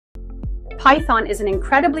Python is an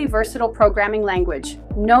incredibly versatile programming language,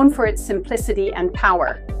 known for its simplicity and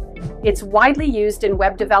power. It's widely used in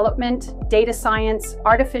web development, data science,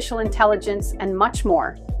 artificial intelligence, and much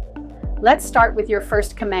more. Let's start with your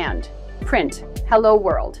first command, print "Hello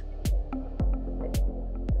World."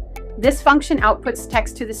 This function outputs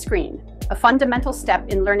text to the screen, a fundamental step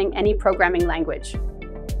in learning any programming language.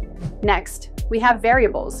 Next, we have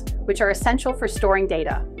variables, which are essential for storing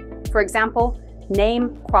data. For example,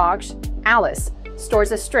 name Quaj Alice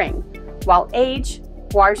stores a string, while age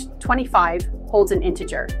Quaj 25 holds an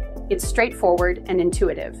integer. It's straightforward and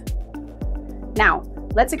intuitive. Now,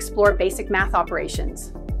 let's explore basic math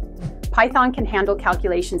operations. Python can handle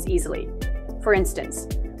calculations easily. For instance,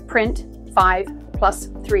 print 5 plus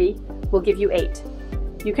 3 will give you 8.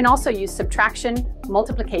 You can also use subtraction,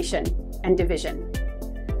 multiplication, and division.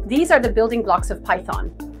 These are the building blocks of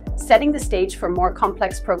Python, setting the stage for more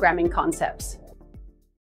complex programming concepts.